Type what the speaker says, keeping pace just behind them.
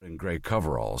gray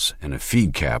coveralls and a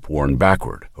feed cap worn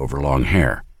backward over long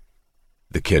hair.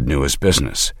 The kid knew his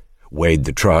business, weighed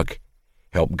the truck,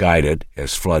 helped guide it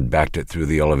as Flood backed it through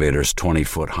the elevator's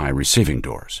 20-foot-high receiving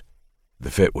doors. The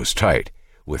fit was tight,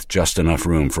 with just enough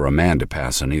room for a man to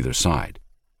pass on either side.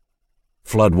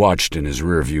 Flood watched in his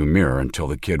rearview mirror until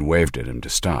the kid waved at him to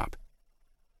stop.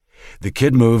 The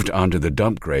kid moved onto the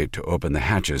dump grate to open the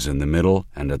hatches in the middle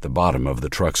and at the bottom of the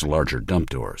truck's larger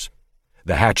dump doors.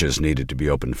 The hatches needed to be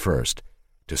opened first,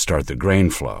 to start the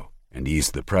grain flow and ease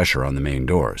the pressure on the main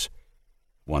doors.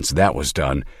 Once that was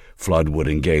done, Flood would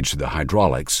engage the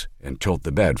hydraulics and tilt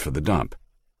the bed for the dump,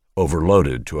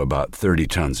 overloaded to about 30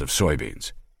 tons of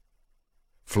soybeans.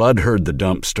 Flood heard the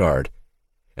dump start,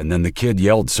 and then the kid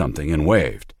yelled something and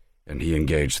waved, and he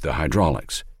engaged the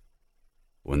hydraulics.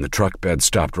 When the truck bed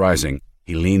stopped rising,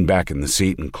 he leaned back in the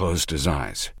seat and closed his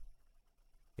eyes.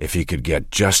 If he could get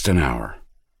just an hour.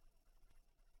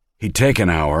 He'd take an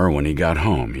hour when he got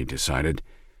home, he decided,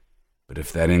 but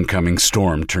if that incoming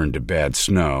storm turned to bad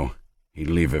snow, he'd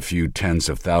leave a few tens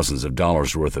of thousands of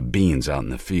dollars worth of beans out in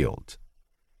the fields.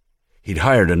 He'd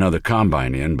hired another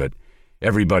combine in, but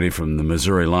everybody from the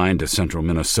Missouri line to central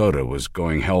Minnesota was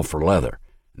going hell for leather,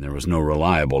 and there was no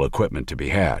reliable equipment to be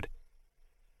had.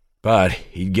 But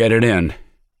he'd get it in,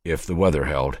 if the weather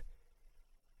held,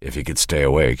 if he could stay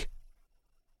awake.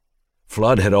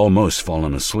 Flood had almost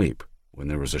fallen asleep when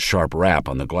there was a sharp rap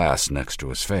on the glass next to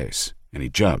his face, and he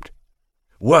jumped.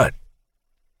 "What?"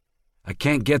 "I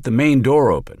can't get the main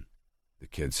door open," the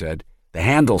kid said. "The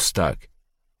handle's stuck.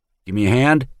 Give me a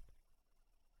hand?"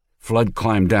 Flood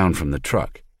climbed down from the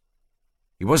truck.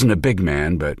 He wasn't a big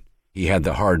man, but he had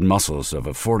the hard muscles of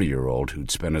a 40-year-old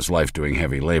who'd spent his life doing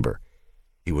heavy labor.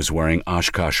 He was wearing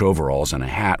Oshkosh overalls and a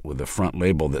hat with a front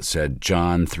label that said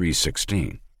John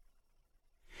 3:16.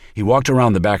 He walked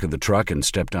around the back of the truck and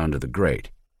stepped onto the grate.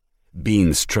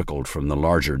 Beans trickled from the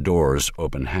larger door's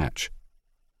open hatch.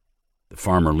 The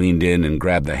farmer leaned in and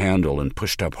grabbed the handle and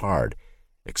pushed up hard,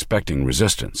 expecting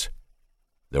resistance.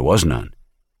 There was none,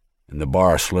 and the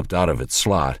bar slipped out of its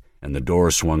slot and the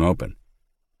door swung open.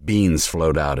 Beans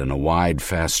flowed out in a wide,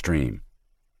 fast stream.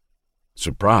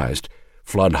 Surprised,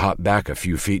 Flood hopped back a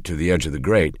few feet to the edge of the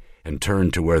grate and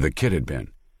turned to where the kid had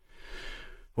been.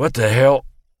 "What the hell?"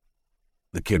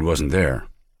 The kid wasn't there.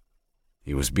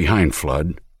 He was behind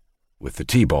Flood, with the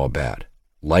t-ball bat,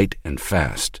 light and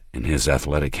fast, in his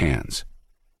athletic hands.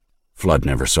 Flood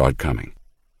never saw it coming.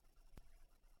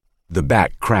 The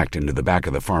bat cracked into the back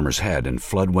of the farmer's head, and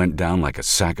Flood went down like a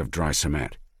sack of dry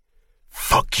cement.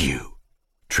 "Fuck you,"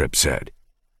 Tripp said.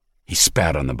 He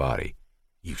spat on the body.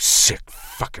 "You sick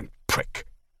fucking prick."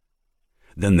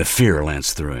 Then the fear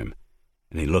lanced through him,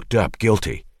 and he looked up,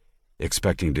 guilty,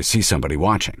 expecting to see somebody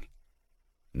watching.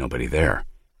 Nobody there.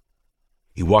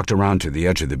 He walked around to the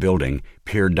edge of the building,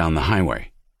 peered down the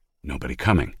highway. Nobody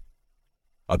coming.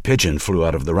 A pigeon flew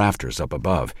out of the rafters up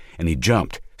above, and he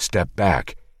jumped, stepped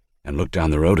back, and looked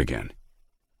down the road again.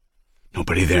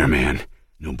 "Nobody there, man.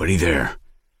 Nobody there.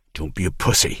 Don't be a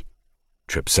pussy,"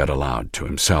 Tripp said aloud to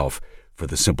himself for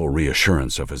the simple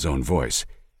reassurance of his own voice.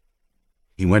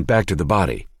 He went back to the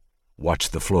body,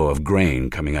 watched the flow of grain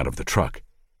coming out of the truck.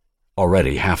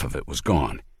 Already half of it was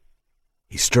gone.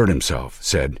 He stirred himself,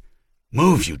 said,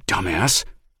 "Move, you dumbass!"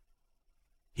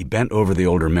 He bent over the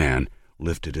older man,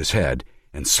 lifted his head,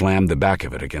 and slammed the back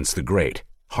of it against the grate,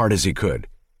 hard as he could,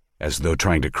 as though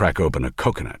trying to crack open a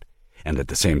coconut, and at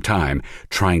the same time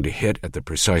trying to hit at the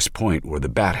precise point where the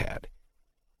bat had.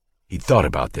 He'd thought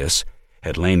about this,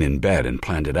 had lain in bed and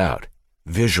planned it out,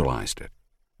 visualized it,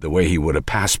 the way he would a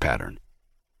pass pattern.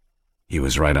 He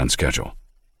was right on schedule.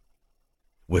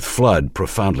 With Flood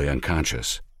profoundly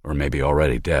unconscious, or maybe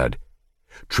already dead,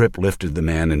 Tripp lifted the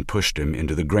man and pushed him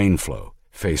into the grain flow,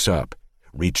 face up,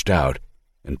 reached out,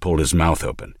 and pulled his mouth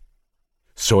open.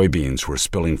 Soybeans were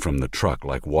spilling from the truck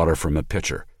like water from a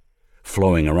pitcher,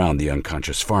 flowing around the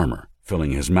unconscious farmer,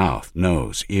 filling his mouth,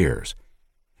 nose, ears.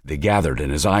 They gathered in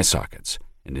his eye sockets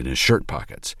and in his shirt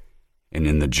pockets and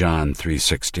in the John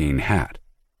 3:16 hat.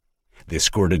 They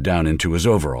squirted down into his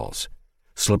overalls,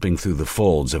 slipping through the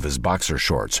folds of his boxer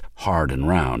shorts, hard and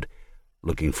round,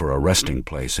 looking for a resting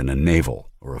place in a navel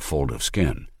or a fold of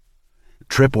skin.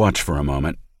 Tripp watched for a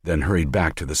moment, then hurried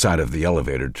back to the side of the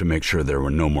elevator to make sure there were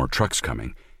no more trucks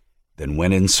coming, then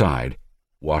went inside,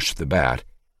 washed the bat,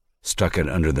 stuck it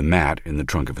under the mat in the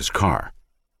trunk of his car.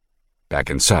 Back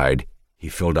inside, he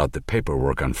filled out the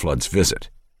paperwork on Flood's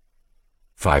visit.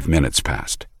 5 minutes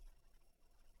passed.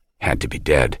 Had to be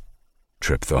dead,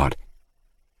 Tripp thought.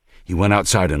 He went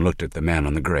outside and looked at the man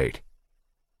on the grate.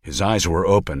 His eyes were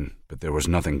open, but there was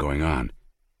nothing going on.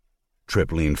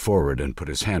 Tripp leaned forward and put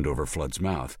his hand over Flood's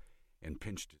mouth and pinched his